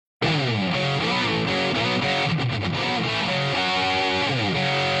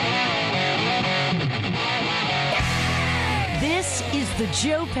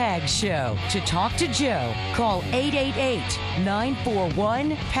Joe Pags Show. To talk to Joe, call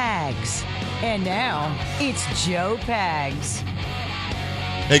 888-941-PAGS. And now, it's Joe Pags.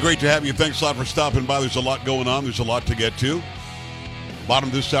 Hey, great to have you. Thanks a lot for stopping by. There's a lot going on. There's a lot to get to. Bottom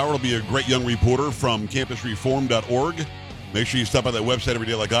of this hour will be a great young reporter from campusreform.org. Make sure you stop by that website every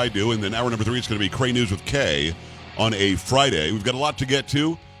day like I do. And then hour number 3 is going to be Cray News with Kay on a Friday. We've got a lot to get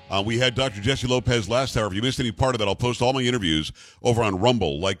to. We had Dr. Jesse Lopez last hour. If you missed any part of that, I'll post all my interviews over on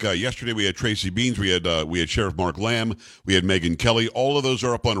Rumble. Like yesterday, we had Tracy Beans, we had Sheriff Mark Lamb, we had Megyn Kelly. All of those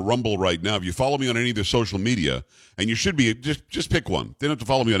are up on Rumble right now. If you follow me on any of the social media, and you should be, just pick one. They don't have to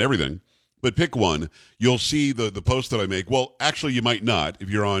follow me on everything, but pick one. You'll see the post that I make. Well, actually, you might not if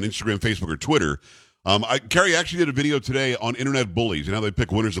you're on Instagram, Facebook, or Twitter. Kari actually did a video today on internet bullies and how they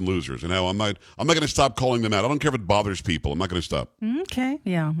pick winners and losers, and how I'm not going to stop calling them out. I don't care if it bothers people. I'm not going to stop. Okay,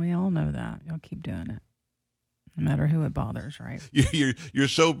 yeah, we all know that. You'll keep doing it, no matter who it bothers, right? You're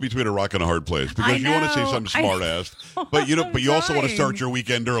so between a rock and a hard place because you want to say something smart-ass, but you also want to start your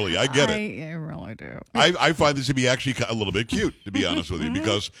weekend early. I get it. I really do. I find this to be actually a little bit cute, to be honest with you,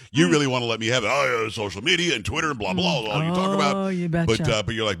 because you really want to let me have it. Social media and Twitter and blah blah, all you talk about. Oh, you betcha.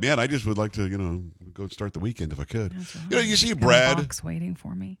 But you're like, man, I just would like to, go start the weekend if I could. Right. You see Brad. A box waiting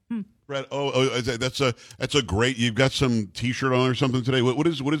for me. Brad, that's a great. You've got some T-shirt on or something today. What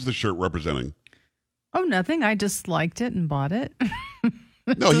is the shirt representing? Oh, nothing. I just liked it and bought it.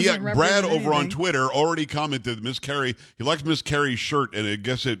 No, Brad over on Twitter already commented Miss Kari. He likes Miss Kari's shirt, and I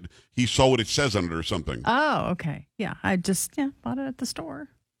guess he saw what it says on it or something. Oh, okay. Yeah, I just bought it at the store.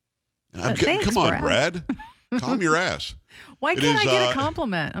 Thanks, come on, Brad. Calm your ass. Why can't I get a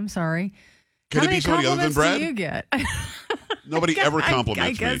compliment? I'm sorry. Can it be somebody other than Brad? Do you get? Nobody ever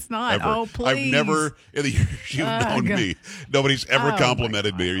compliments me. I guess not. Ever. Oh, please. I've never, in the years you've known me, nobody's ever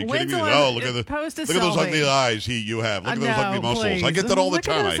complimented me. Are you kidding me? Oh, look at those ugly eyes you have. Look at those ugly muscles. Please. I get that all the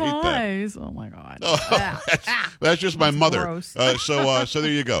time. I hate eyes. That. Oh, my God. That's just my mother. So there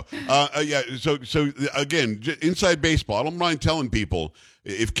you go. So again, inside baseball, I don't mind telling people,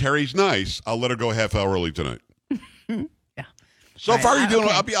 if Kari's nice, I'll let her go a half hour early tonight. So far, you're doing.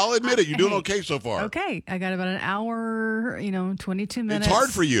 Okay. I'll admit it. You're doing okay so far. Okay, I got about an hour. 22 minutes. It's hard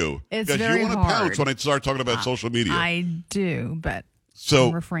for you because you want to pounce when I start talking about social media. I do, but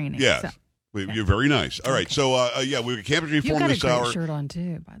I'm refraining. Yeah, you're very nice. All right, so we have Campus Reform this hour. You got a great shirt on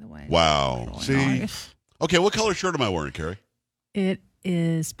too, by the way. Wow. Really See, nice. Okay, what color shirt am I wearing, Kari? It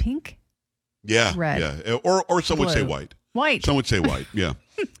is pink. Yeah, red. Yeah, or some would say white. White. Some would say white. Yeah.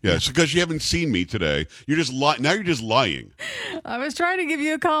 Yeah, it's because you haven't seen me today. You're just now you're just lying. I was trying to give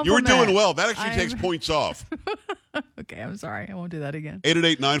you a compliment. You were doing well. That actually takes points off. Okay, I'm sorry. I won't do that again.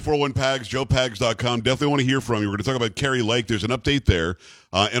 888-941-PAGS, joepags.com. Definitely want to hear from you. We're going to talk about Kari Lake. There's an update there.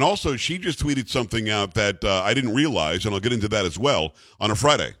 And also, she just tweeted something out that I didn't realize, and I'll get into that as well, on a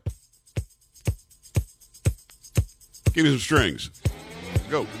Friday. Give me some strings.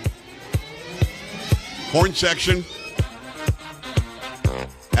 Go. Horn section.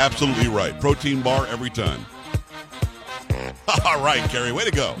 Absolutely right. Protein bar every time. All right, Kari, way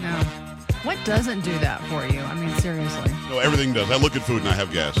to go. No. What doesn't do that for you? I mean, seriously. No, everything does. I look at food and I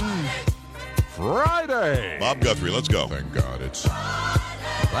have gas. Friday. Bob Guthrie, let's go. Thank God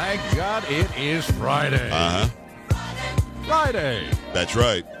it is Friday. Uh-huh. Friday. That's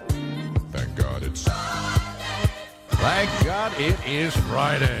right. Thank God it is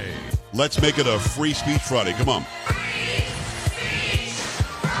Friday. Let's make it a free speech Friday. Come on.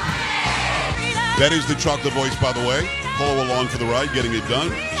 That is the chocolate voice, by the way. Follow along for the ride, getting it done.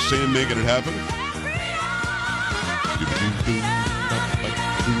 Sam making it happen.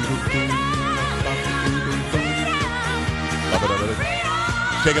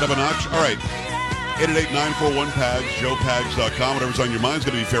 Take it up a notch. All right. 888-941-PAGS, joepags.com. Whatever's on your mind is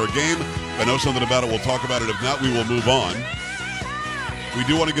going to be fair game. If I know something about it, we'll talk about it. If not, we will move on. We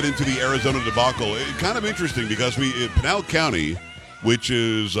do want to get into the Arizona debacle. It's kind of interesting because Pinal County, which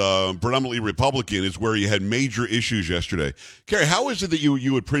is predominantly Republican, is where you had major issues yesterday. Kari, how is it that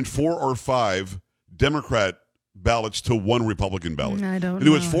you would print 4 or 5 Democrat ballots to one Republican ballot? I don't know. And it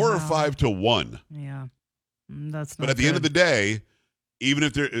was 4 or 5 to 1. Yeah. That's not But at the end of the day, even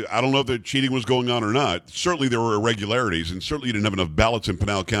if I don't know if the cheating was going on or not, certainly there were irregularities, and certainly you didn't have enough ballots in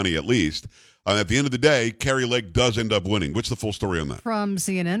Pinal County at least. At the end of the day, Kari Lake does end up winning. What's the full story on that? From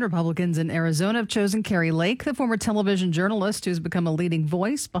CNN, Republicans in Arizona have chosen Kari Lake, the former television journalist who's become a leading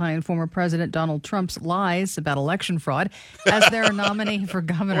voice behind former President Donald Trump's lies about election fraud, as their nominee for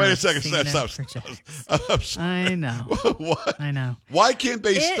governor. Wait a second. Stop. I know. What? I know. Why can't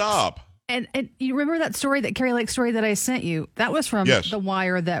they stop? And you remember that story, that Kari Lake story that I sent you? That was from Yes. The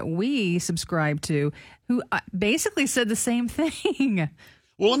Wire that we subscribe to, who basically said the same thing.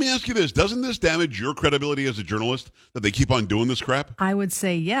 Well, let me ask you this. Doesn't this damage your credibility as a journalist that they keep on doing this crap? I would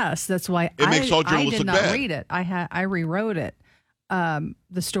say yes. That's why It makes all journalists I did look not bad. read it. I rewrote it,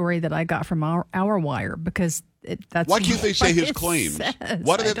 the story that I got from our Wire, because that's Why can't they say what his it claims? says.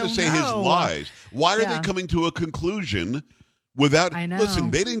 Why do they I have to don't say his know. lies? Why are Yeah. they coming to a conclusion without... I know.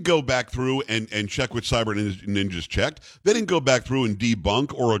 Listen, they didn't go back through and check what Cyber Ninjas checked. They didn't go back through and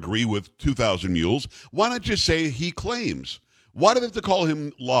debunk or agree with 2,000 Mules. Why not just say he claims? Why do they have to call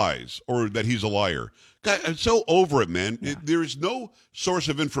him lies or that he's a liar? God, I'm so over it, man. There is no source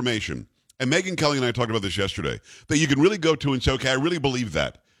of information. And Megyn Kelly and I talked about this yesterday, that you can really go to and say, okay, I really believe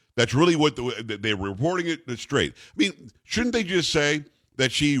that. That's really what they're reporting it straight. I mean, shouldn't they just say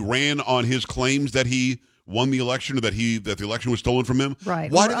that she ran on his claims that he won the election or that the election was stolen from him? Right.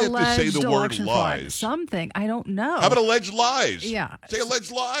 Why Or do they have to say alleged the word election fraud. lies? Something. I don't know. How about alleged lies? Yeah. Say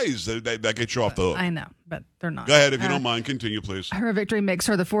alleged lies. That gets you off the hook. I know, but they're not. Go ahead, if you don't mind. Continue, please. Her victory makes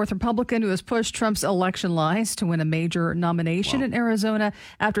her the fourth Republican who has pushed Trump's election lies to win a major nomination in Arizona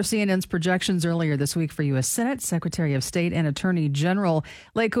after CNN's projections earlier this week for U.S. Senate, Secretary of State, and Attorney General.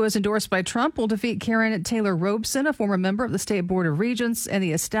 Lake, who is endorsed by Trump, will defeat Karen Taylor Robeson, a former member of the State Board of Regents and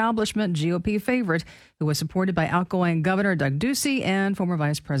the establishment GOP favorite, who was supported by outgoing Governor Doug Ducey and former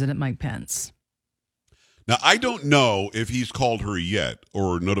Vice President Mike Pence. Now, I don't know if he's called her yet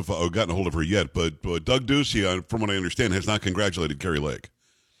or gotten a hold of her yet, but Doug Ducey, from what I understand, has not congratulated Kari Lake.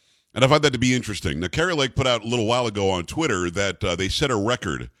 And I find that to be interesting. Now, Kari Lake put out a little while ago on Twitter that they set a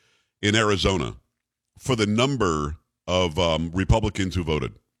record in Arizona for the number of Republicans who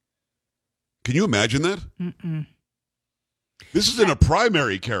voted. Can you imagine that? Mm-mm. This is in a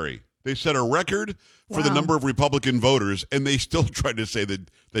primary, Kari. They set a record for the Wow. number of Republican voters, and they still tried to say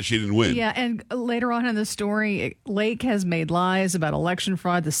that she didn't win. Yeah, and later on in the story, Lake has made lies about election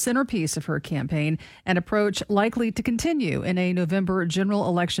fraud the centerpiece of her campaign, an approach likely to continue in a November general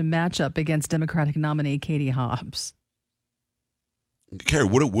election matchup against Democratic nominee Katie Hobbs. Kari,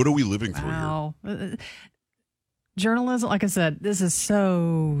 what are we living through here? Wow. Journalism, like I said, this is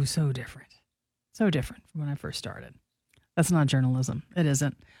so different. So different from when I first started. That's not journalism. It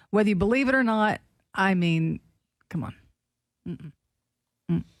isn't. Whether you believe it or not, I mean, come on.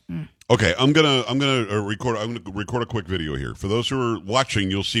 Okay, I'm gonna record a quick video here. For those who are watching,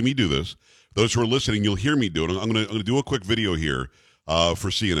 you'll see me do this. Those who are listening, you'll hear me do it. I'm gonna do a quick video here for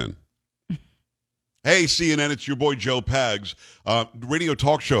CNN. Hey, CNN, it's your boy Joe Pags, radio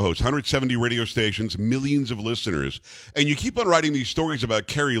talk show host, 170 radio stations, millions of listeners. And you keep on writing these stories about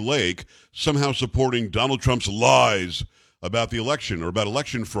Kari Lake somehow supporting Donald Trump's lies about the election or about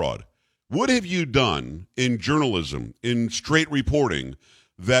election fraud. What have you done in journalism, in straight reporting,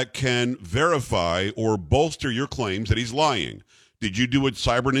 that can verify or bolster your claims that he's lying? Did you do what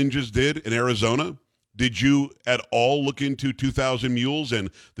Cyber Ninjas did in Arizona? Did you at all look into 2,000 Mules and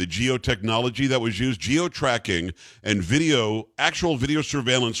the geotechnology that was used, geo-tracking and actual video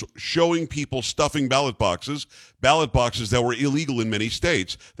surveillance showing people stuffing ballot boxes that were illegal in many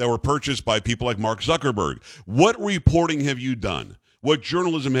states, that were purchased by people like Mark Zuckerberg? What reporting have you done? What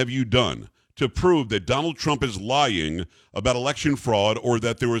journalism have you done to prove that Donald Trump is lying about election fraud or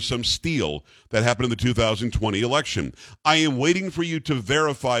that there was some steal that happened in the 2020 election? I am waiting for you to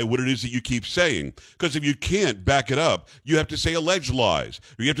verify what it is that you keep saying, because if you can't back it up, you have to say alleged lies.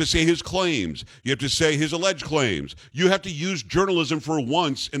 You have to say his claims. You have to say his alleged claims. You have to use journalism for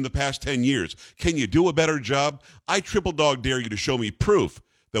once in the past 10 years. Can you do a better job? I triple dog dare you to show me proof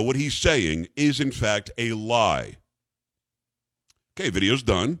that what he's saying is in fact a lie. Okay, video's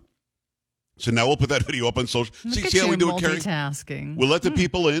done. So now we'll put that video up on social. See how we do it, Kari? Multitasking. We'll let the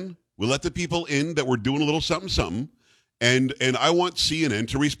people in. We'll let the people in that we're doing a little something. And I want CNN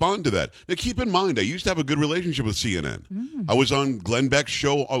to respond to that. Now, keep in mind, I used to have a good relationship with CNN. I was on Glenn Beck's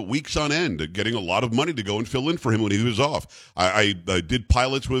show weeks on end, getting a lot of money to go and fill in for him when he was off. I did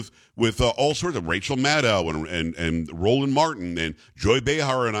pilots with all sorts of Rachel Maddow and Roland Martin, and Joy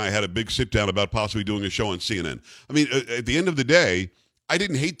Behar and I had a big sit down about possibly doing a show on CNN. I mean, at the end of the day, I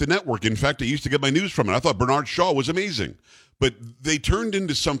didn't hate the network. In fact, I used to get my news from it. I thought Bernard Shaw was amazing. But they turned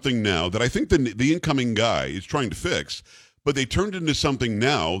into something now that I think the incoming guy is trying to fix. But they turned into something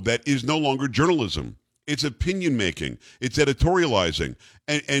now that is no longer journalism. It's opinion making. It's editorializing.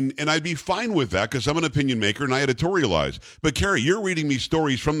 And I'd be fine with that because I'm an opinion maker and I editorialize. But Kari, you're reading me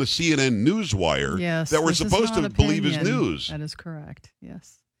stories from the CNN Newswire that we're supposed to believe is news. That is correct.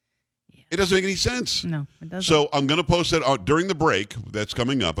 Yes. It doesn't make any sense. No, it doesn't. So I'm going to post it during the break that's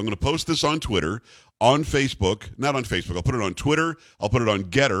coming up. I'm going to post this on Twitter. on Facebook, not on Facebook, I'll put it on Twitter, I'll put it on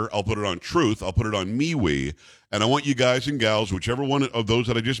Getter, I'll put it on Truth, I'll put it on MeWe, and I want you guys and gals, whichever one of those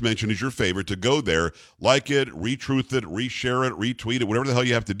that I just mentioned is your favorite, to go there, like it, retruth it, reshare it, retweet it, whatever the hell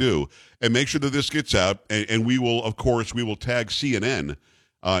you have to do, and make sure that this gets out, and we will, of course, we will tag CNN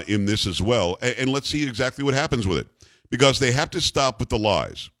in this as well, and let's see exactly what happens with it, because they have to stop with the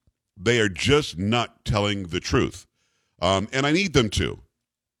lies. They are just not telling the truth, and I need them to.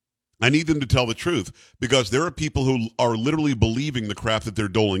 I need them to tell the truth, because there are people who are literally believing the crap that they're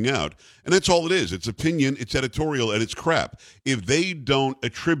doling out. And that's all it is. It's opinion, it's editorial, and it's crap. If they don't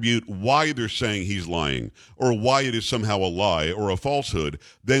attribute why they're saying he's lying or why it is somehow a lie or a falsehood,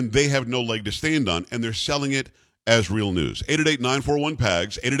 then they have no leg to stand on, and they're selling it as real news.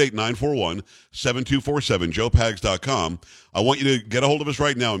 888-941-PAGS, 888-941-7247, joepags.com. I want you to get a hold of us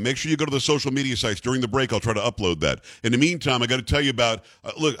right now, and make sure you go to the social media sites. During the break, I'll try to upload that. In the meantime, I got to tell you about,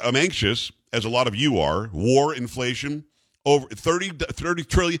 look, I'm anxious, as a lot of you are. War, inflation, over 30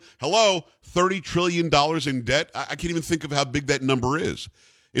 trillion, $30 trillion in debt. I can't even think of how big that number is.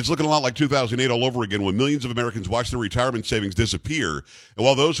 It's looking a lot like 2008 all over again, when millions of Americans watched their retirement savings disappear. And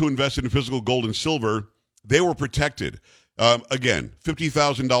while those who invested in physical gold and silver, they were protected. Again,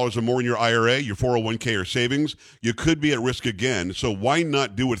 $50,000 or more in your IRA, your 401k or savings, you could be at risk again. So why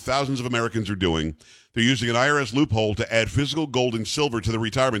not do what thousands of Americans are doing? They're using an IRS loophole to add physical gold and silver to their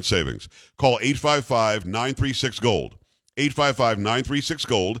retirement savings. Call 855-936-GOLD.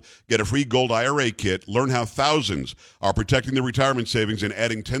 855-936-GOLD. Get a free gold IRA kit. Learn how thousands are protecting their retirement savings and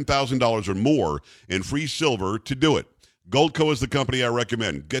adding $10,000 or more in free silver to do it. Goldco is the company I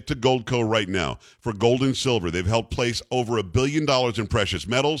recommend. Get to Goldco right now for gold and silver. They've helped place over $1 billion in precious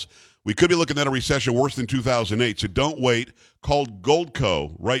metals. We could be looking at a recession worse than 2008, so don't wait. Call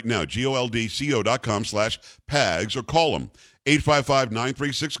Goldco right now, goldco.com/PAGS, or call them,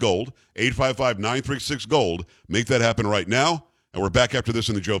 855-936-GOLD, 855-936-GOLD. Make that happen right now, and we're back after this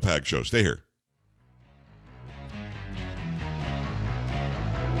in the Joe Pags Show. Stay here.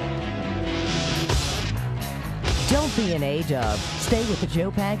 Don't be an A-dub. Stay with the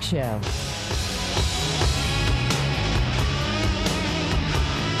Joe Pags Show.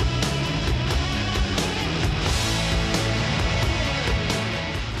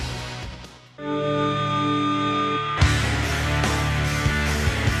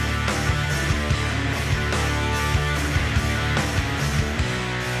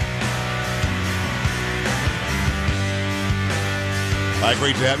 Hi,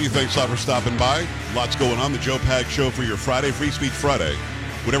 great to have you. Thanks a lot for stopping by. Lots going on. The Joe Pags Show for your Friday, Free Speech Friday.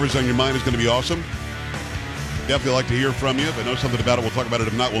 Whatever's on your mind is going to be awesome. Definitely like to hear from you. If I know something about it, we'll talk about it.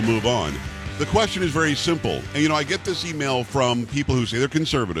 If not, we'll move on. The question is very simple. And, I get this email from people who say they're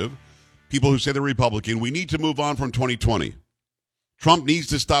conservative, people who say they're Republican. We need to move on from 2020. Trump needs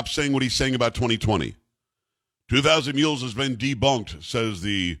to stop saying what he's saying about 2020. 2,000 mules has been debunked, says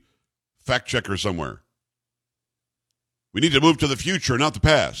the fact checker somewhere. We need to move to the future, not the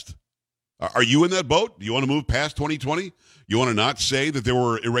past. Are you in that boat? Do you want to move past 2020? You want to not say that there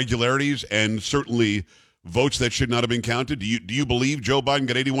were irregularities and certainly votes that should not have been counted? Do you believe Joe Biden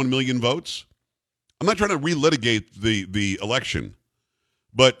got 81 million votes? I'm not trying to relitigate the election,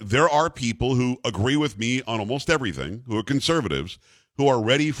 but there are people who agree with me on almost everything, who are conservatives, who are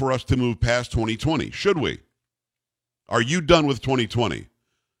ready for us to move past 2020. Should we? Are you done with 2020?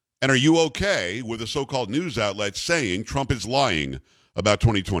 And are you okay with the so-called news outlets saying Trump is lying about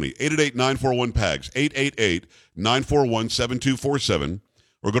 2020? 888-941-PAGS, 888-941-7247,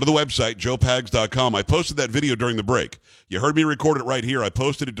 or go to the website, joepags.com. I posted that video during the break. You heard me record it right here. I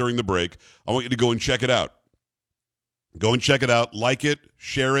posted it during the break. I want you to go and check it out. Go and check it out. Like it,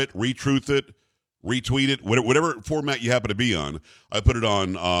 share it, retruth it, retweet it, whatever format you happen to be on. I put it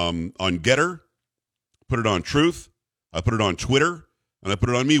on Getter, put it on Truth, I put it on Twitter, and I put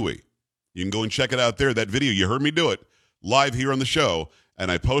it on MeWe. You can go and check it out there. That video, you heard me do it live here on the show,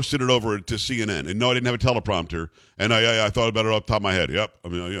 and I posted it over to CNN. And no, I didn't have a teleprompter, and I thought about it off the top of my head. Yep,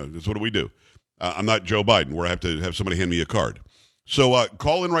 that's what we do. I'm not Joe Biden, where I have to have somebody hand me a card. So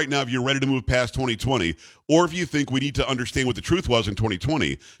call in right now if you're ready to move past 2020, or if you think we need to understand what the truth was in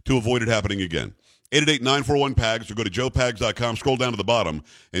 2020 to avoid it happening again. 888-941-PAGS, or go to joepags.com, scroll down to the bottom,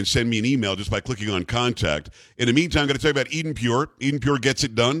 and send me an email just by clicking on Contact. In the meantime, I'm going to tell you about Eden Pure. Eden Pure gets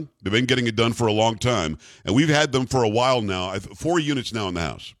it done. They've been getting it done for a long time, and we've had them for a while now. 4 units now in the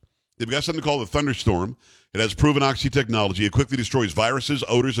house. They've got something called the Thunderstorm. It has proven oxy technology. It quickly destroys viruses,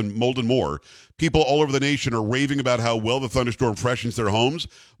 odors, and mold and more. People all over the nation are raving about how well the Thunderstorm freshens their homes.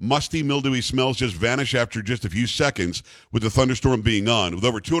 Musty, mildewy smells just vanish after just a few seconds with the Thunderstorm being on. With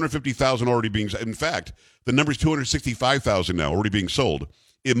over 250,000 already being, in fact, the number's 265,000 now already being sold.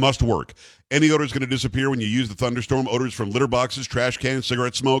 It must work. Any odor is going to disappear when you use the Thunderstorm. Odors from litter boxes, trash cans,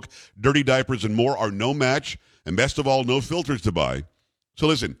 cigarette smoke, dirty diapers, and more are no match. And best of all, no filters to buy. So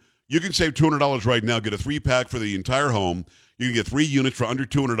listen, you can save $200 right now. Get a 3-pack for the entire home. You can get 3 units for under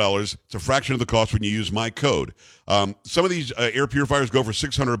 $200. It's a fraction of the cost when you use my code. Some of these air purifiers go for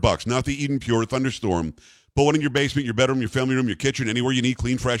 $600. Not the Eden Pure Thunderstorm. Put one in your basement, your bedroom, your family room, your kitchen, anywhere you need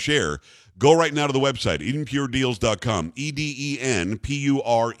clean, fresh air. Go right now to the website, EdenPureDeals.com, EDENPURE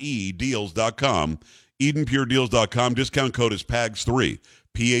deals.com, EdenPureDeals.com. Discount code is PAGS3,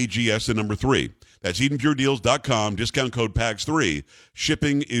 PAGS the number 3. That's EdenPureDeals.com. Discount code PAGS3.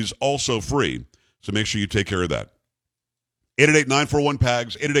 Shipping is also free, so make sure you take care of that.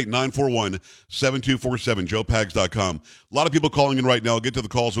 888-941-PAGS, 888-941-7247, joepags.com. A lot of people calling in right now. I'll get to the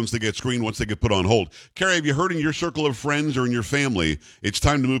calls once they get screened, once they get put on hold. Kari, have you heard in your circle of friends or in your family, it's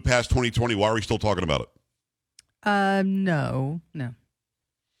time to move past 2020? Why are we still talking about it? No.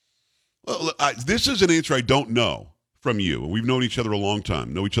 Well, this is an answer I don't know from you. We've known each other a long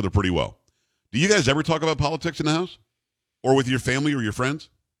time, know each other pretty well. Do you guys ever talk about politics in the house? Or with your family or your friends?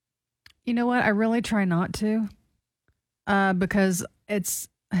 You know what? I really try not to. Because it's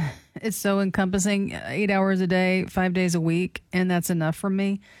so encompassing, 8 hours a day, 5 days a week, and that's enough for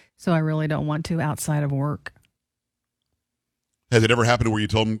me. So I really don't want to outside of work. Has it ever happened where you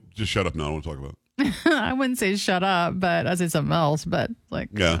told them, just shut up now, I don't want to talk about it? I wouldn't say shut up, but I'd say something else. But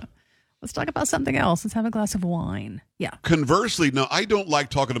let's talk about something else. Let's have a glass of wine. Yeah. Conversely, no, I don't like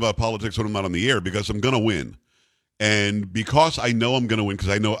talking about politics when I'm not on the air because I'm going to win. And because I know I'm going to win,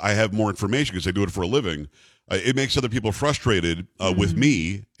 because I know I have more information because I do it for a living, it makes other people frustrated with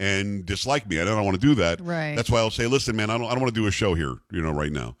me and dislike me. I don't want to do that. Right. That's why I'll say, listen, man, I don't want to do a show here,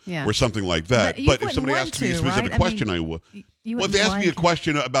 right now, or something like that. But if somebody asks me a specific question, I will. Well, if they ask me a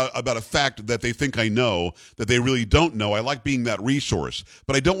question about a fact that they think I know that they really don't know, I like being that resource.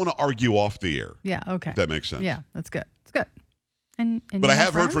 But I don't want to argue off the air. Yeah. Okay. If that makes sense. Yeah, that's good. It's good. And but I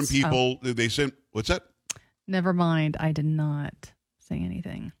have heard from people. They said, "What's that?" Never mind. I did not say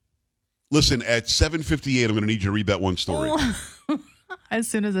anything. Listen, at 7:58, I'm going to need you to read that one story. As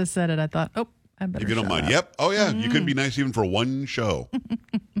soon as I said it, I thought, I better. If you don't mind. Up. Yep. Oh, yeah. You couldn't be nice even for one show.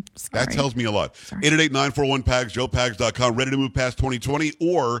 That tells me a lot. 888-941-PAGS, joepags.com. Ready to move past 2020?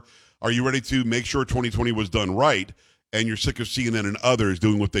 Or are you ready to make sure 2020 was done right and you're sick of CNN and others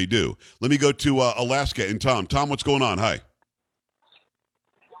doing what they do? Let me go to Alaska and Tom. Tom, what's going on? Hi.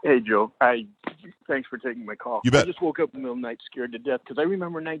 Hey, Joe. Thanks for taking my call. You bet. I just woke up in the middle of the night scared to death because I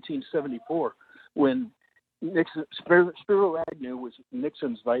remember 1974 when Spiro Agnew was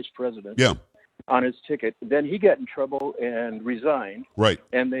Nixon's vice president on his ticket. Then he got in trouble and resigned. Right.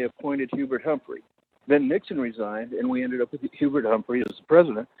 And they appointed Hubert Humphrey. Then Nixon resigned, and we ended up with Hubert Humphrey as the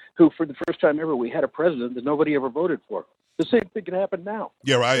president, who for the first time ever we had a president that nobody ever voted for. The same thing can happen now.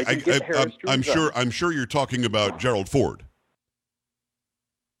 Yeah, I'm sure you're talking about Gerald Ford.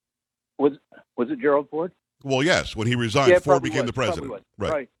 Was it Gerald Ford? Well, yes. When he resigned, Ford became the president.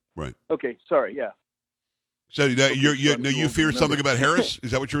 Right. Okay, sorry, yeah. So you fear something about Harris? Is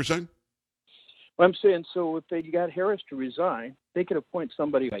that what you were saying? Well, I'm saying, so if they got Harris to resign, they could appoint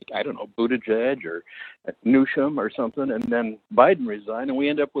somebody like, I don't know, Buttigieg or Newsom or something, and then Biden resign, and we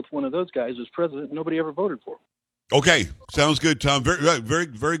end up with one of those guys as president nobody ever voted for. Okay, sounds good, Tom. Very, very,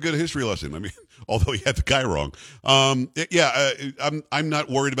 very good history lesson. I mean, although he had the guy wrong. I'm not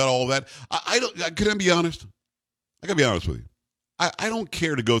worried about all of that. Can I be honest? I gotta be honest with you. I don't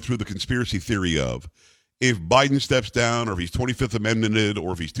care to go through the conspiracy theory of if Biden steps down or if he's 25th Amendmented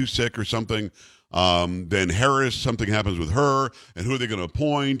or if he's too sick or something. Then Harris, something happens with her, and who are they going to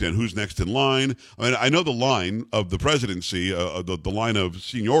appoint, and who's next in line? I mean, I know the line of the presidency, the line of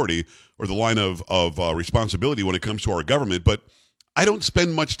seniority, or the line of responsibility when it comes to our government, but I don't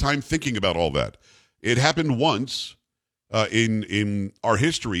spend much time thinking about all that. It happened once in our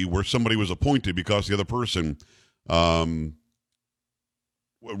history where somebody was appointed because the other person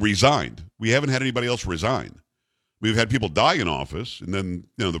resigned. We haven't had anybody else resign. We've had people die in office, and then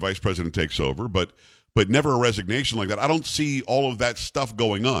the vice president takes over, but never a resignation like that. I don't see all of that stuff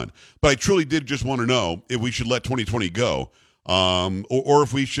going on. But I truly did just want to know if we should let 2020 go, or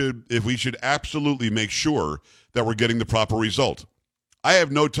if we should absolutely make sure that we're getting the proper result. I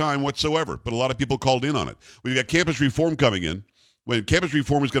have no time whatsoever, but a lot of people called in on it. We've got campus reform coming in. When campus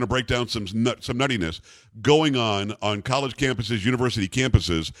reform is going to break down some nuttiness going on college campuses, university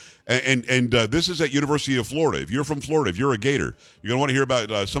campuses, and this is at University of Florida. If you're from Florida, if you're a Gator, you're going to want to hear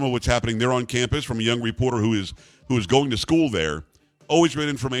about some of what's happening there on campus from a young reporter who is going to school there. Always great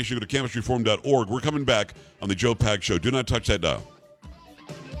information. Go to campusreform.org. We're coming back on the Joe Pags Show. Do not touch that dial.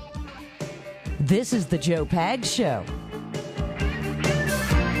 This is the Joe Pags Show.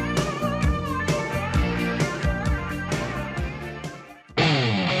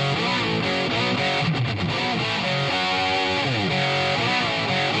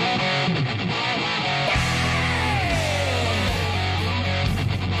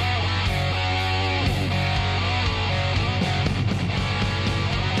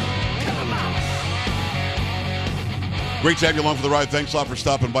 Great to have you along for the ride. Thanks a lot for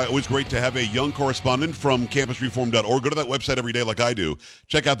stopping by. Always great to have a young correspondent from campusreform.org. Go to that website every day like I do.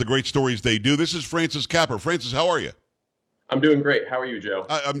 Check out the great stories they do. This is Francis Capper. Francis, how are you? I'm doing great. How are you, Joe?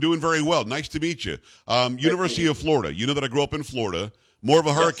 I'm doing very well. Nice to meet you. University of Florida. You know that I grew up in Florida. More of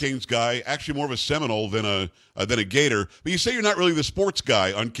a Hurricanes guy, actually more of a Seminole than a Gator. But you say you're not really the sports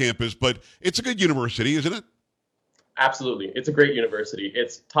guy on campus, but it's a good university, isn't it? Absolutely. It's a great university.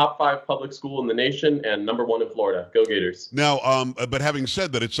 It's top 5 public school in the nation and number 1 in Florida. Go Gators. Now, but having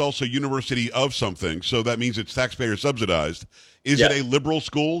said that, it's also university of something, so that means it's taxpayer subsidized. Is it a liberal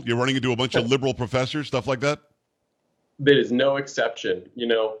school? You're running into a bunch of liberal professors, stuff like that? There is no exception. You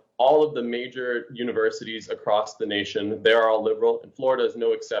know, all of the major universities across the nation, they're all liberal, and Florida is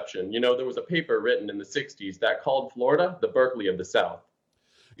no exception. You know, there was a paper written in the 60s that called Florida the Berkeley of the South.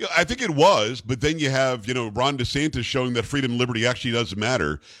 Yeah, I think it was, but then you have, Ron DeSantis showing that freedom and liberty actually does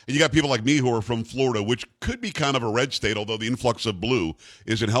matter. And you got people like me who are from Florida, which could be kind of a red state, although the influx of blue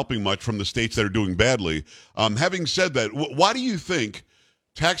isn't helping much from the states that are doing badly. Having said that, why do you think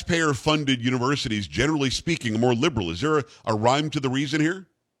taxpayer-funded universities, generally speaking, are more liberal? Is there a rhyme to the reason here?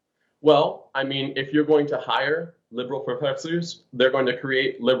 Well, I mean, if you're going to hire liberal professors, they're going to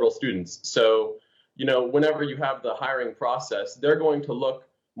create liberal students. So, whenever you have the hiring process, they're going to look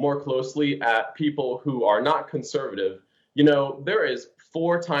more closely at people who are not conservative. There is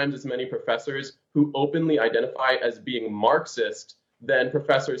 4 times as many professors who openly identify as being Marxist than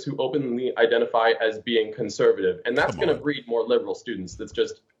professors who openly identify as being conservative. And that's going to breed more liberal students. That's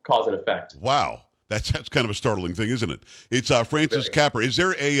just cause and effect. Wow. That's kind of a startling thing, isn't it? It's Francis Capper. Is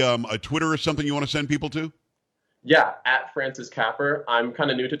there a Twitter or something you want to send people to? Yeah, at Francis Capper. I'm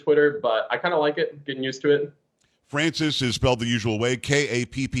kind of new to Twitter, but I kind of like it, getting used to it. Francis is spelled the usual way.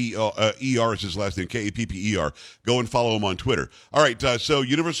 K-A-P-P-E-R is his last name, K-A-P-P-E-R. Go and follow him on Twitter. All right, so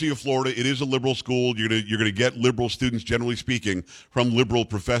University of Florida, it is a liberal school. You're gonna get liberal students, generally speaking, from liberal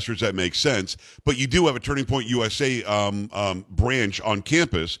professors. That makes sense. But you do have a Turning Point USA branch on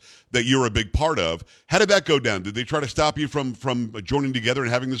campus that you're a big part of. How did that go down? Did they try to stop you from joining together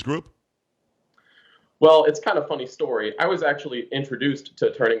and having this group? Well, it's kind of a funny story. I was actually introduced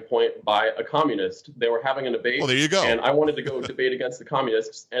to Turning Point by a communist. They were having a debate. Well, there you go. And I wanted to go debate against the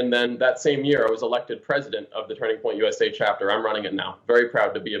communists. And then that same year, I was elected president of the Turning Point USA chapter. I'm running it now. Very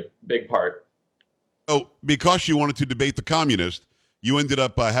proud to be a big part. Oh, because you wanted to debate the communist, you ended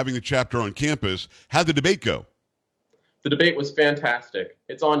up having the chapter on campus. How'd the debate go? The debate was fantastic.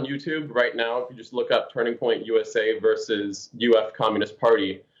 It's on YouTube right now. If you just look up Turning Point USA versus UF Communist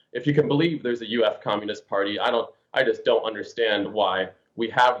Party. If you can believe there's a UF Communist Party, I just don't understand why we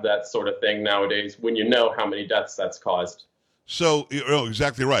have that sort of thing nowadays when you know how many deaths that's caused. So,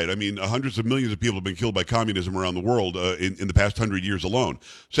 exactly right. I mean, hundreds of millions of people have been killed by communism around the world in the past 100 years alone.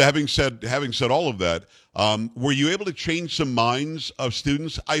 So having said all of that, were you able to change some minds of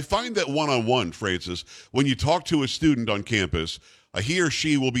students? I find that one-on-one, Francis, when you talk to a student on campus, he or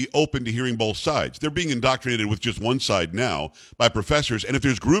she will be open to hearing both sides. They're being indoctrinated with just one side now by professors, and if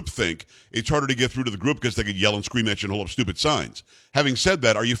there's groupthink, it's harder to get through to the group because they could yell and scream at you and hold up stupid signs. Having said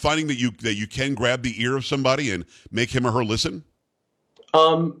that, are you finding that you can grab the ear of somebody and make him or her listen?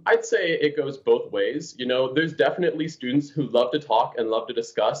 I'd say it goes both ways. There's definitely students who love to talk and love to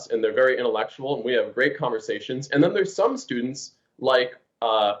discuss, and they're very intellectual, and we have great conversations. And then there's some students like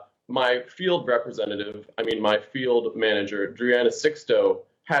my field manager, Driana Sixto,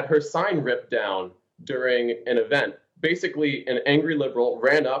 had her sign ripped down during an event. Basically, an angry liberal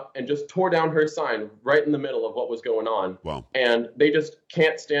ran up and just tore down her sign right in the middle of what was going on. Wow. And they just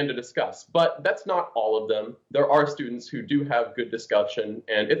can't stand to discuss. But that's not all of them. There are students who do have good discussion,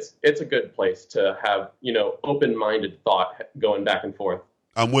 and it's a good place to have, open-minded thought going back and forth.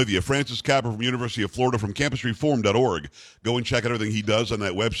 I'm with you. Francis Capper from University of Florida from campusreform.org. Go and check out everything he does on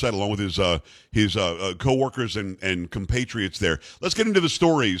that website along with his co-workers and compatriots there. Let's get into the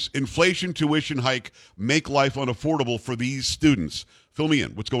stories. Inflation, tuition hike, make life unaffordable for these students. Fill me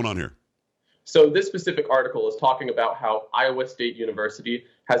in. What's going on here? So this specific article is talking about how Iowa State University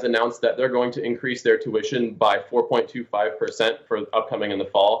has announced that they're going to increase their tuition by 4.25% for upcoming in the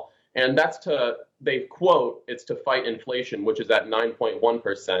fall. And they quote, it's to fight inflation, which is at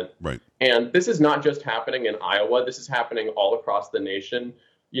 9.1%. Right. And this is not just happening in Iowa. This is happening all across the nation.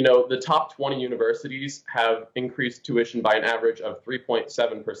 The top 20 universities have increased tuition by an average of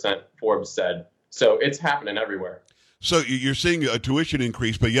 3.7%, Forbes said. So it's happening everywhere. So you're seeing a tuition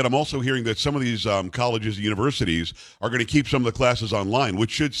increase, but yet I'm also hearing that some of these colleges and universities are going to keep some of the classes online,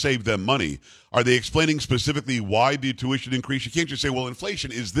 which should save them money. Are they explaining specifically why the tuition increase? You can't just say, well,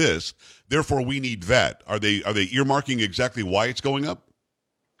 inflation is this, therefore we need that. Are they earmarking exactly why it's going up?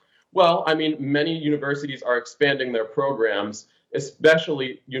 Well, I mean, many universities are expanding their programs,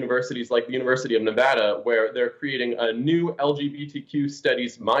 especially universities like the University of Nevada, where they're creating a new LGBTQ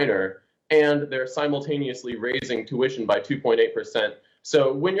studies minor, and they're simultaneously raising tuition by 2.8%.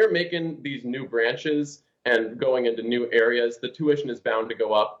 So when you're making these new branches and going into new areas, the tuition is bound to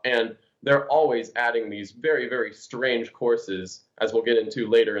go up, and they're always adding these very, very strange courses, as we'll get into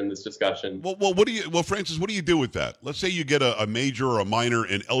later in this discussion. Well, Francis, what do you do with that? Let's say you get a major or a minor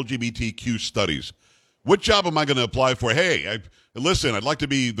in LGBTQ studies. What job am I going to apply for? Hey, listen, I'd like to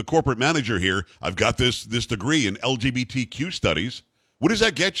be the corporate manager here. I've got this degree in LGBTQ studies. What does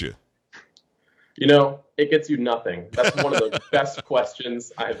that get you? You know, it gets you nothing. That's one of the best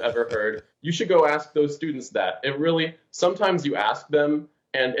questions I've ever heard. You should go ask those students that. Sometimes you ask them,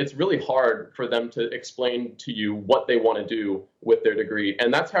 and it's really hard for them to explain to you what they want to do with their degree.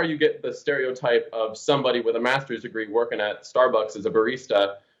 And that's how you get the stereotype of somebody with a master's degree working at Starbucks as a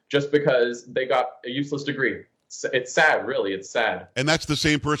barista just because they got a useless degree. It's sad, really. It's sad. And that's the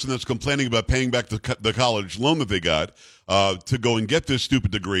same person that's complaining about paying back the college loan that they got to go and get this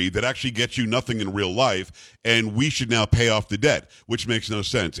stupid degree that actually gets you nothing in real life, and we should now pay off the debt, which makes no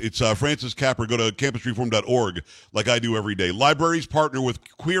sense. It's Francis Capper. Go to campusreform.org like I do every day. Libraries partner with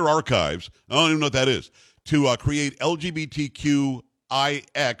Queer Archives, I don't even know what that is, to create LGBTQIX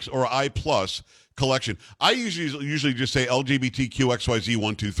or I+ collection. I usually just say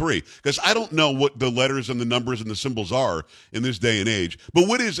LGBTQXYZ123 because I don't know what the letters and the numbers and the symbols are in this day and age. But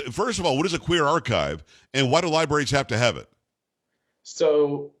first of all, what is a queer archive, and why do libraries have to have it?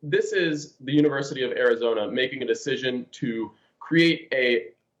 So this is the University of Arizona making a decision to create a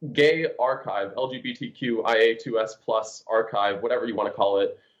gay archive, LGBTQIA2S+ archive, whatever you want to call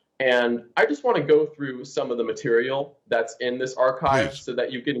it. And I just want to go through some of the material that's in this archive so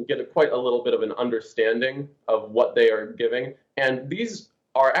that you can get quite a little bit of an understanding of what they are giving. And these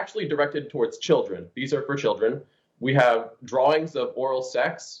are actually directed towards children. These are for children. We have drawings of oral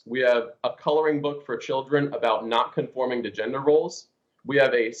sex. We have a coloring book for children about not conforming to gender roles. We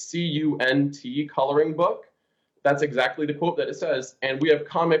have a CUNT coloring book. That's exactly the quote that it says. And we have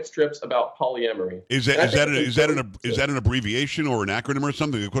comic strips about polyamory. Is that an abbreviation or an acronym or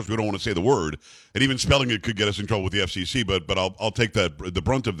something? Of course, we don't want to say the word, and even spelling it could get us in trouble with the FCC. But I'll take the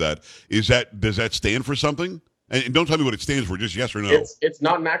brunt of that. Does that stand for something? And don't tell me what it stands for. Just yes or no. It's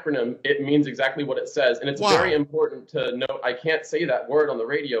not an acronym. It means exactly what it says, and it's very important to note. I can't say that word on the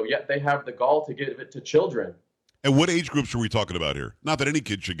radio, yet they have the gall to give it to children. And what age groups are we talking about here? Not that any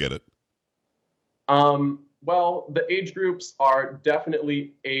kid should get it. Well, the age groups are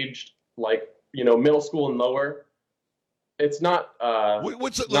definitely aged middle school and lower. It's not. Let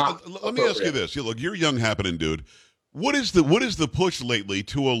me ask you this. Look, you're young happening, dude. What is the push lately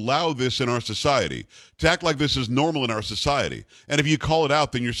to allow this in our society, to act like this is normal in our society? And if you call it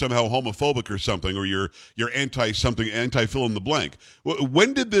out, then you're somehow homophobic or something, or you're anti something, anti fill in the blank.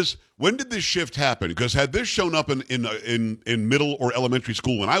 When did this shift happen? Because had this shown up in middle or elementary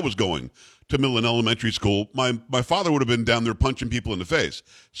school when I was going to middle and elementary school, my father would have been down there punching people in the face.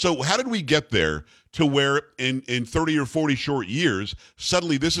 So how did we get there to where in 30 or 40 short years,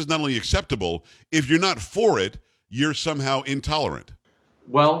 suddenly this is not only acceptable, if you're not for it, you're somehow intolerant?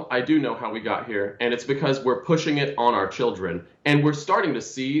 Well, I do know how we got here, and it's because we're pushing it on our children. And we're starting to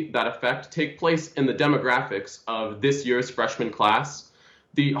see that effect take place in the demographics of this year's freshman class.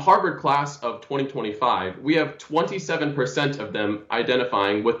 The Harvard class of 2025, we have 27% of them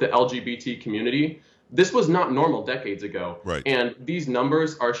identifying with the LGBT community. This was not normal decades ago. Right. And these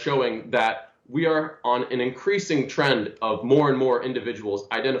numbers are showing that we are on an increasing trend of more and more individuals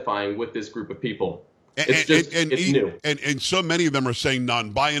identifying with this group of people. It's new. And so many of them are saying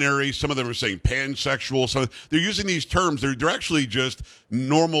non-binary. Some of them are saying pansexual. They're using these terms. They're actually just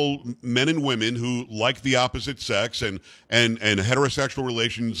normal men and women who like the opposite sex and heterosexual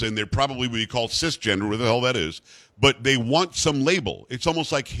relations, and they're probably what you call cisgender, whatever the hell that is. But they want some label. It's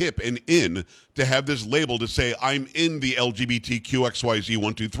almost like hip and in to have this label to say, I'm in the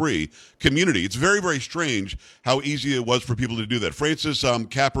LGBTQXYZ123 community. It's very, very strange how easy it was for people to do that. Francis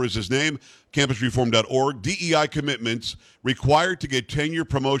Capper is his name, campusreform.org. DEI commitments required to get tenure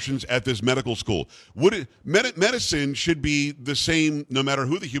promotions at this medical school. Medicine should be the same no matter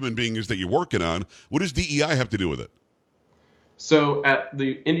who the human being is that you're working on. What does DEI have to do with it? So at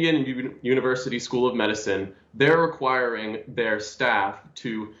the Indiana University School of Medicine, they're requiring their staff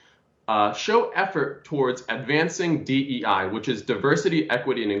to show effort towards advancing DEI, which is diversity,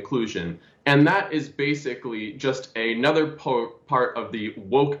 equity, and inclusion. And that is basically just another part of the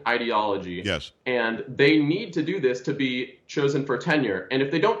woke ideology. Yes. And they need to do this to be chosen for tenure. And if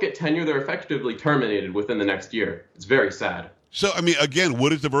they don't get tenure, they're effectively terminated within the next year. It's very sad. So, I mean, again, what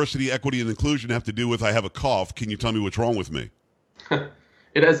does diversity, equity, and inclusion have to do with I have a cough? Can you tell me what's wrong with me?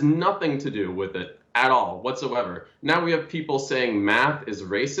 It has nothing to do with it at all whatsoever. Now we have people saying math is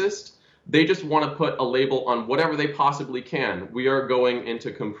racist. They just want to put a label on whatever they possibly can. We are going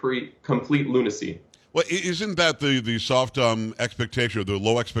into complete lunacy. Well, isn't that the soft expectation or the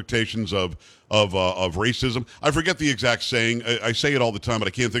low expectations of racism? I forget the exact saying. I say it all the time, but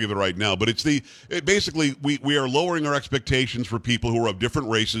I can't think of it right now. But basically we are lowering our expectations for people who are of different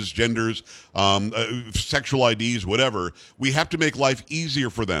races, genders, sexual IDs, whatever. We have to make life easier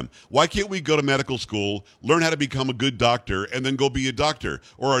for them. Why can't we go to medical school, learn how to become a good doctor, and then go be a doctor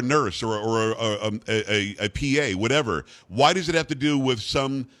or a nurse or a PA, whatever? Why does it have to do with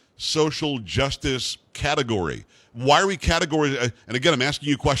some social justice category? Why are we categorizing? And again, I'm asking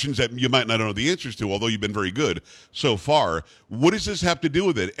you questions that you might not know the answers to, although you've been very good so far. What does this have to do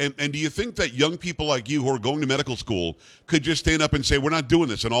with it? And do you think that young people like you who are going to medical school could just stand up and say, we're not doing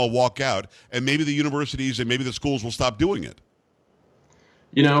this, and all walk out, and maybe the universities and maybe the schools will stop doing it?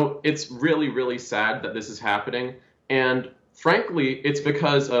 You know, it's really, really sad that this is happening. And frankly, it's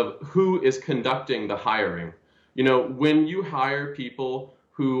because of who is conducting the hiring. You know, when you hire people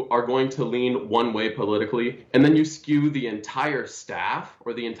who are going to lean one way politically, and then you skew the entire staff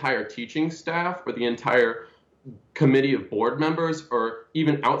or the entire teaching staff or the entire committee of board members, or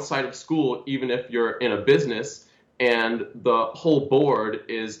even outside of school, even if you're in a business and the whole board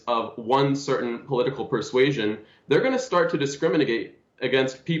is of one certain political persuasion, they're going to start to discriminate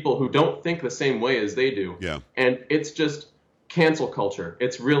against people who don't think the same way as they do. Yeah. And it's just cancel culture.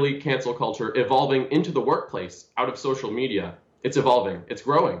 It's really cancel culture evolving into the workplace out of social media. It's evolving. It's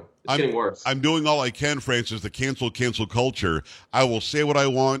growing. It's getting worse. I'm doing all I can, Francis, to cancel culture. I will say what I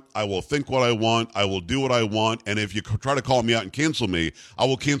want. I will think what I want. I will do what I want. And if you try to call me out and cancel me, I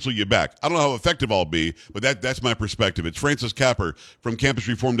will cancel you back. I don't know how effective I'll be, but that's my perspective. It's Francis Capper from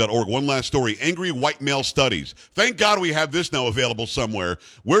campusreform.org. One last story. Angry white male studies. Thank God we have this now available somewhere.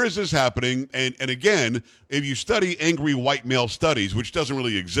 Where is this happening? And again, if you study angry white male studies, which doesn't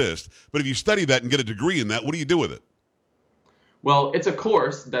really exist, but if you study that and get a degree in that, what do you do with it? Well, it's a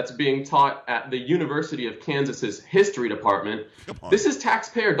course that's being taught at the University of Kansas's history department. This is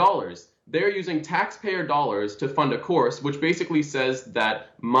taxpayer dollars. They're using taxpayer dollars to fund a course which basically says that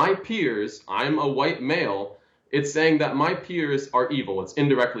my peers, I'm a white male, it's saying that my peers are evil. It's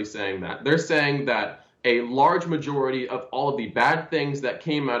indirectly saying that. They're saying that a large majority of all of the bad things that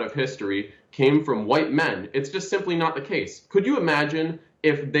came out of history came from white men. It's just simply not the case. Could you imagine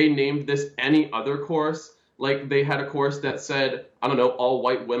if they named this any other course? Like they had a course that said, I don't know, all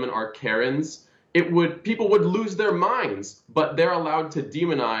white women are Karens. People would lose their minds, but they're allowed to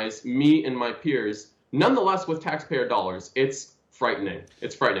demonize me and my peers, nonetheless with taxpayer dollars. It's frightening.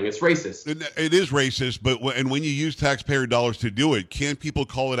 It's frightening. It's racist. It is racist, but when you use taxpayer dollars to do it, can't people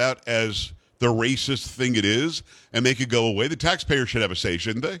call it out as the racist thing it is and make it go away? The taxpayer should have a say,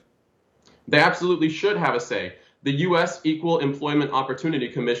 shouldn't they? They absolutely should have a say. The U.S. Equal Employment Opportunity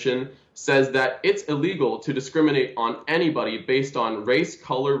Commission says that it's illegal to discriminate on anybody based on race,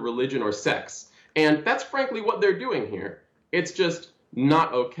 color, religion, or sex. And that's frankly what they're doing here. It's just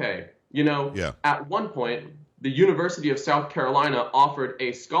not okay. You know, At one point, the University of South Carolina offered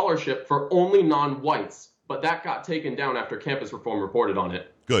a scholarship for only non-whites, but that got taken down after Campus Reform reported on it.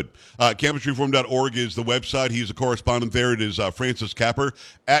 Good. Campusreform.org is the website. He's a correspondent there. It is Francis Capper,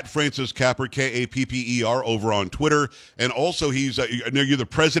 at Francis Capper, Kapper, over on Twitter. And also you're the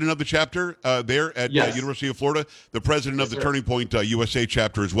president of the chapter there at University of Florida, the president of the Turning Point USA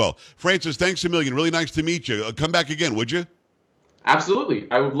chapter as well. Francis, thanks a million. Really nice to meet you. Come back again, would you? Absolutely.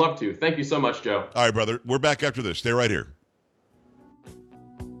 I would love to. Thank you so much, Joe. All right, brother. We're back after this. Stay right here.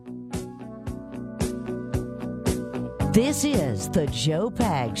 This is the Joe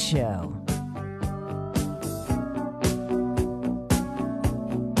Pags Show.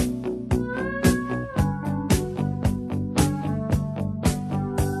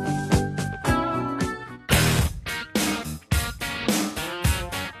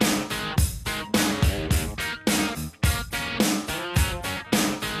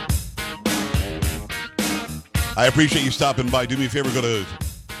 I appreciate you stopping by. Do me a favor, go to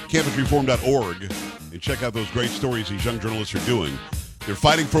campusreform.org and check out those great stories these young journalists are doing. They're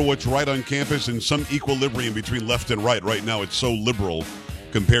fighting for what's right on campus and some equilibrium between left and right. Right now, it's so liberal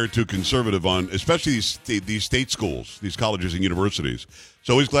compared to conservative on, especially these state schools, these colleges and universities.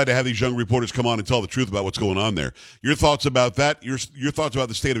 So always glad to have these young reporters come on and tell the truth about what's going on there. Your thoughts about that? Your thoughts about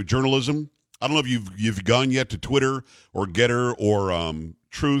the state of journalism? I don't know if you've gone yet to Twitter or Getter or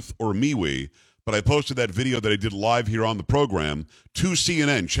Truth or MeWe, but I posted that video that I did live here on the program to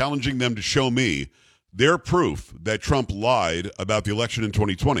CNN, challenging them to show me their proof that Trump lied about the election in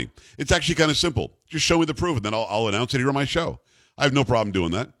 2020. It's actually kind of simple. Just show me the proof, and then I'll announce it here on my show. I have no problem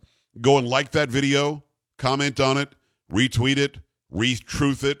doing that. Go and like that video, comment on it, retweet it,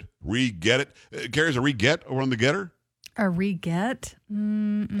 retruth it, re-get it. Kari, is a re-get over on the Getter? A re-get?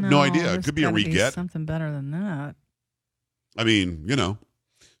 No idea. It could be a re-get. Something better than that. I mean,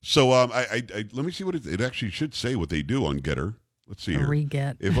 So let me see what it actually should say. What they do on Getter. Let's see here.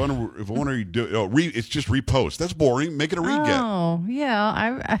 Re-get. If I want to do, it's just repost. That's boring. Make it a re-get. Oh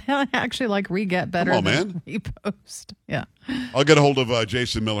yeah, I actually like re-get better than repost. Yeah. I'll get a hold of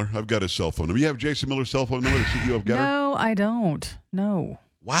Jason Miller. I've got his cell phone number. You have Jason Miller's cell phone number, the CEO of Getter? No, I don't. No.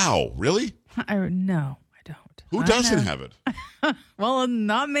 Wow, really? No, I don't. Who doesn't have it? Well,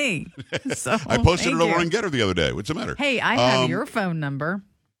 not me. So I posted it over on Getter the other day. What's the matter? Hey, I have your phone number.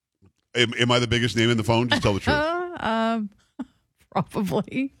 Am I the biggest name in the phone? Just tell the truth.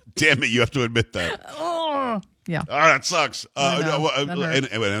 Probably. Damn it, you have to admit that. Oh, yeah. Oh, that sucks. And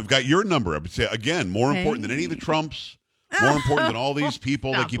I've got your number. I would say, again, more important than any of the Trumps, more important than all these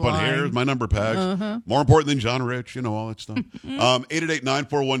people that keep on hairs, my number pags, more important than John Rich, all that stuff.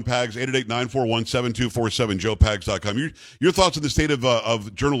 888-941-PAGS, 888-941-7247, joepags.com. Your thoughts on the state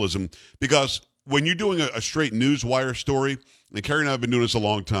of journalism, because when you're doing a straight news wire story, and Kari and I have been doing this a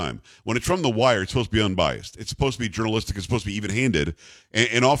long time, when it's from the wire, it's supposed to be unbiased. It's supposed to be journalistic. It's supposed to be even-handed,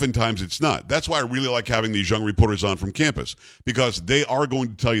 and oftentimes it's not. That's why I really like having these young reporters on from campus, because they are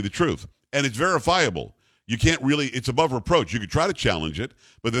going to tell you the truth, and it's verifiable. You can't really, it's above reproach. You could try to challenge it,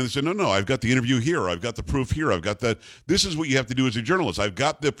 but then they say, no, I've got the interview here. I've got the proof here. I've got that. This is what you have to do as a journalist. I've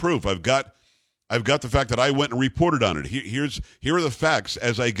got the proof. I've got the fact that I went and reported on it. Here are the facts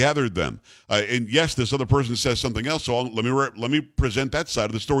as I gathered them. And yes, this other person says something else, so let me present that side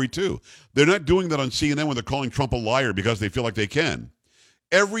of the story too. They're not doing that on CNN when they're calling Trump a liar because they feel like they can.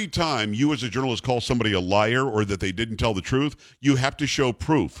 Every time you as a journalist call somebody a liar or that they didn't tell the truth, you have to show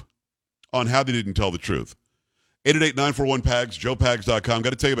proof on how they didn't tell the truth. 888-941-PAGS, joepags.com. Got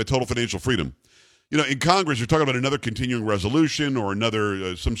to tell you about total financial freedom. In Congress, you're talking about another continuing resolution or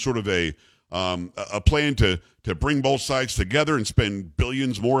another some sort of a plan to bring both sides together and spend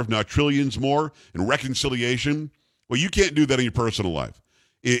billions more, if not trillions more, in reconciliation. Well, you can't do that in your personal life.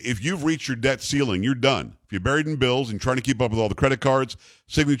 If you've reached your debt ceiling, you're done. If you're buried in bills and trying to keep up with all the credit cards,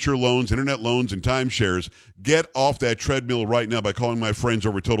 signature loans, internet loans, and timeshares, get off that treadmill right now by calling my friends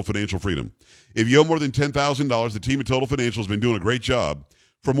over at Total Financial Freedom. If you owe more than $10,000, the team at Total Financial has been doing a great job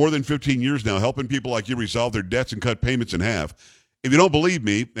for more than 15 years now, helping people like you resolve their debts and cut payments in half. If you don't believe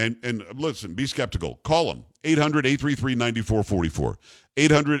me, and listen, be skeptical, call them. 800-833-9444.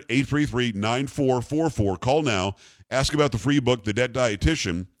 800-833-9444. Call now. Ask about the free book, The Debt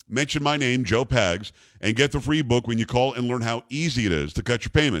Dietitian. Mention my name, Joe Pags, and get the free book when you call and learn how easy it is to cut your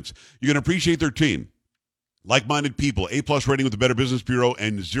payments. You're going to appreciate their team. Like-minded people, A-plus rating with the Better Business Bureau,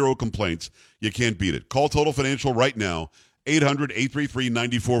 and zero complaints. You can't beat it. Call Total Financial right now.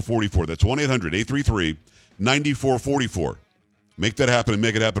 800-833-9444. That's 1-800-833-9444. Make that happen and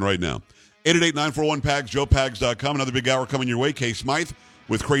make it happen right now. 888-941-PAGS, joepags.com. Another big hour coming your way. Kay Smythe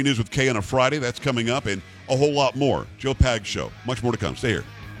with Kray News with Kay on a Friday. That's coming up, and a whole lot more. Joe Pags Show. Much more to come. Stay here.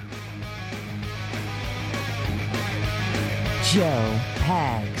 Joe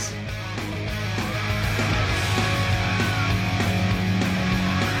Pags.